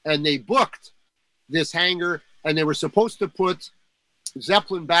 And they booked this hangar, and they were supposed to put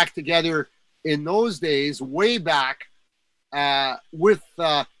Zeppelin back together in those days, way back, with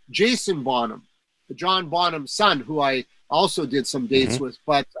Jason Bonham, John Bonham's son, who I also did some dates with.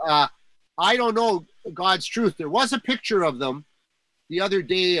 But I don't know God's truth. There was a picture of them the other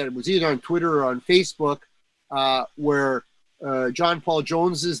day, and it was either on Twitter or on Facebook, where John Paul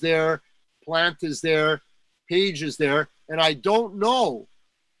Jones is there, Plant is there, Page is there, and I don't know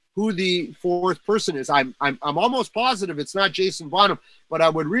who the 4th person is. I'm almost positive it's not Jason Bonham, but I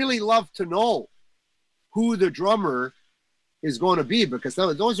would really love to know who the drummer is going to be, because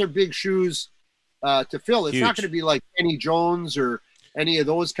those are big shoes to fill. It's not going to be like Kenny Jones or any of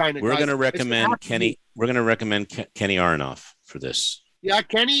those kind of guys. We're going to recommend Kenny. We're going to recommend Kenny Aronoff for this. Yeah,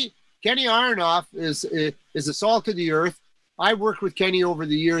 Kenny Aronoff is a salt of the earth. I worked with Kenny over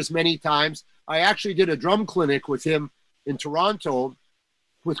the years many times. I actually did a drum clinic with him in Toronto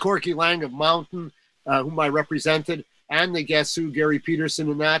with Corky Lang of Mountain whom I represented, and the Guess Who, Gary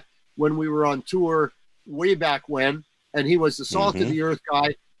Peterson, and that when we were on tour way back when. And he was the Salt of the Earth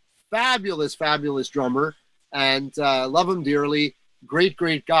guy, fabulous, fabulous drummer, and love him dearly. Great,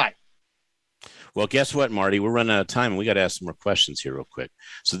 great guy. Well, guess what, Marty? We're running out of time, and we got to ask some more questions here real quick.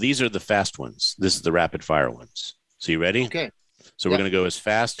 So these are the fast ones. This is the rapid fire ones. So you ready? Okay. So we're going to go as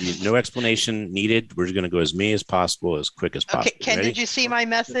fast. No explanation needed. We're going to go as many as possible, as quick as possible. Okay, Ken, did you see my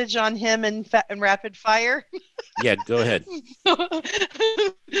message on him and rapid fire? Yeah, go ahead.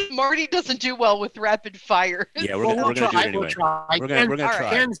 Marty doesn't do well with rapid fire. Yeah, we're going to do it anyway. We'll try. We're going to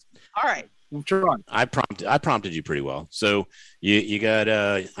try. All right. We'll try. I prompted you pretty well. So you got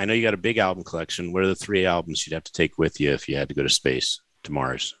I know you got a big album collection. What are the 3 albums you'd have to take with you if you had to go to space, to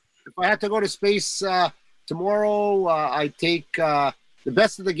Mars? If I had to go to space tomorrow, I'd take the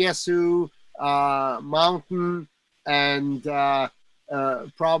best of the Guess Who, Mountain, and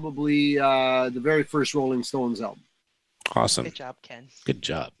probably the very first Rolling Stones album. Awesome. Good job, Ken. Good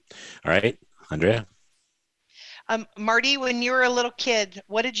job. All right, Andrea. Marty, when you were a little kid,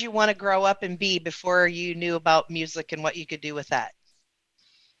 what did you want to grow up and be before you knew about music and what you could do with that?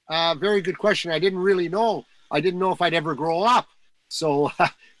 Very good question. I didn't really know. I didn't know if I'd ever grow up. So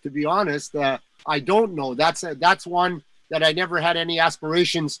to be honest, I don't know. That's one that I never had any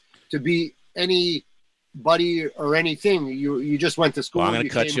aspirations to be anybody or anything. You just went to school. Well, I'm going to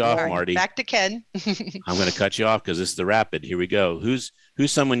cut you off, Marty. Back to Ken. I'm going to cut you off because this is the rapid. Here we go. Who's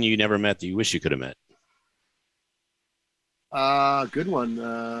someone you never met that you wish you could have met? Good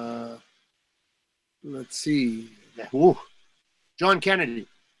one. Let's see. Ooh. John Kennedy.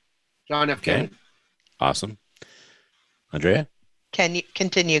 John F. Kennedy. Awesome. Andrea? Can you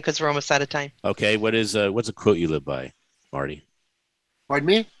continue because we're almost out of time? Okay. What's a quote you live by, Marty? Pardon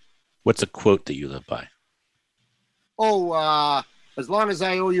me? What's a quote that you live by? Oh, as long as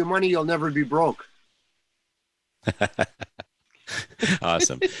I owe you money, you'll never be broke.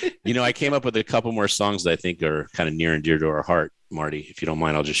 Awesome. I came up with a couple more songs that I think are kind of near and dear to our heart, Marty. If you don't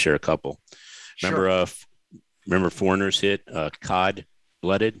mind, I'll just share a couple. Sure. Remember Foreigner's hit, Cod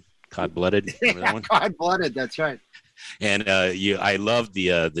Blooded? Remember that one? Cod Blooded, that's right. And I love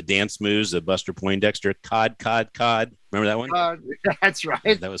the dance moves of Buster Poindexter. Cod. Remember that one? That's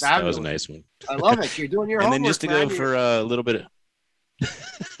right. That was a nice one. I love it. You're doing your and homework. then just to go for a little bit of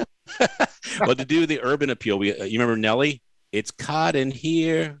well, to do the urban appeal, you remember Nelly? It's cod in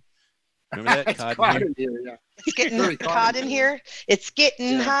here. Remember that? Cod in here, yeah. It's getting cod in here. It's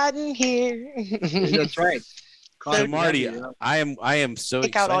getting hot in here. That's right. So Marty, I am so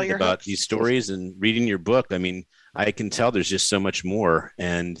excited about these stories and reading your book. I mean, I can tell there's just so much more.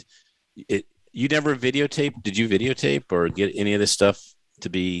 And you never videotaped? Did you videotape or get any of this stuff to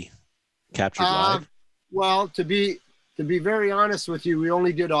be captured live? Well, to be very honest with you, we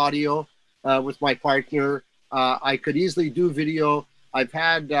only did audio with my partner. I could easily do video. I've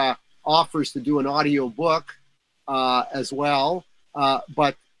had offers to do an audio book as well.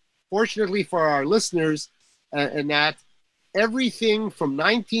 But fortunately for our listeners, and that everything from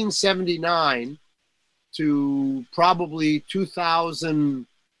 1979 to probably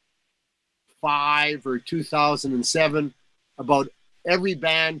 2005 or 2007, about every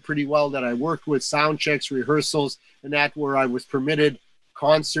band pretty well that I worked with, sound checks, rehearsals, and that where I was permitted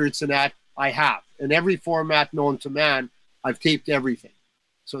concerts and that I have. In every format known to man, I've taped everything.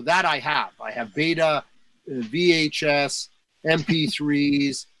 So that I have. I have beta, VHS,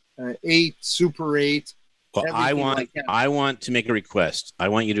 MP3s, 8, Super 8. Well, I want to make a request. I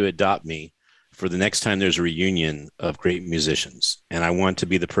want you to adopt me for the next time there's a reunion of great musicians. And I want to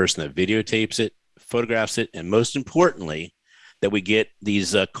be the person that videotapes it, photographs it, and most importantly, that we get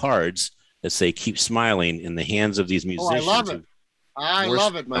these cards that say "Keep Smiling" in the hands of these musicians. Oh, I love it. I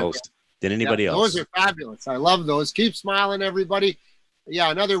love it, my friend. Than anybody else. Those are fabulous. I love those. Keep smiling, everybody. Yeah,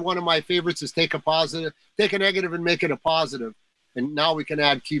 another one of my favorites is take a negative and make it a positive. And now we can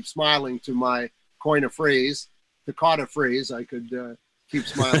add "keep smiling" to my coin a phrase, Takata phrase. I could keep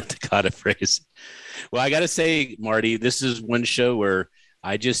smiling. Takata phrase. Well, I got to say, Marty, this is one show where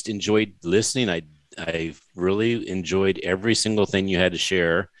I just enjoyed listening. I really enjoyed every single thing you had to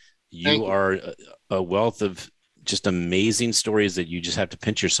share. You are a wealth of just amazing stories that you just have to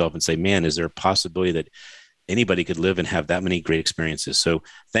pinch yourself and say, man, is there a possibility that anybody could live and have that many great experiences? So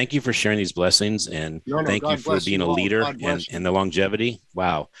thank you for sharing these blessings, and thank you for being a leader and the longevity.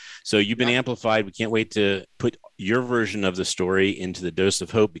 Wow. So you've been amplified. We can't wait to put your version of the story into the Dose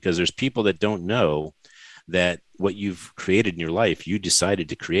of Hope, because there's people that don't know that what you've created in your life, you decided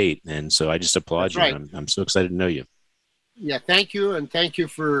to create. And so I just applaud you. Right. I'm so excited to know you. Yeah. Thank you. And thank you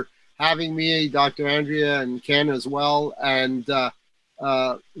for having me, Dr. Andrea and Ken as well. And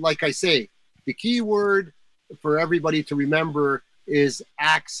like I say, the key word for everybody to remember is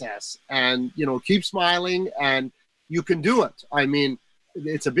access. And, keep smiling, and you can do it. I mean,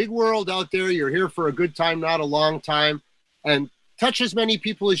 it's a big world out there. You're here for a good time, not a long time. And touch as many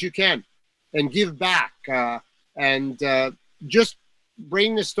people as you can and give back. And just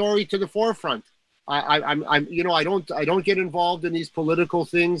bring the story to the forefront. I don't get involved in these political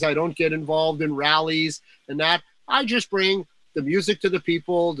things. I don't get involved in rallies and that. I just bring the music to the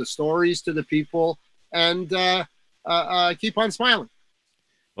people, the stories to the people, and keep on smiling.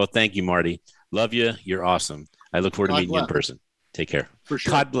 Well, thank you, Marty. Love you. You're awesome. I look forward to meeting you in person. Take care. For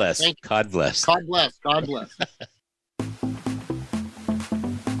sure. God bless. God bless. God bless. God bless.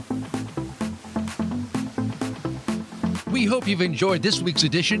 We hope you've enjoyed this week's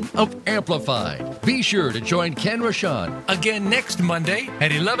edition of Amplified. Be sure to join Ken Rochon again next Monday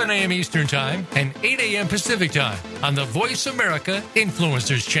at 11 a.m. Eastern Time and 8 a.m. Pacific Time on the Voice America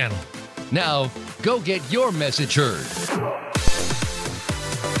Influencers Channel. Now, go get your message heard.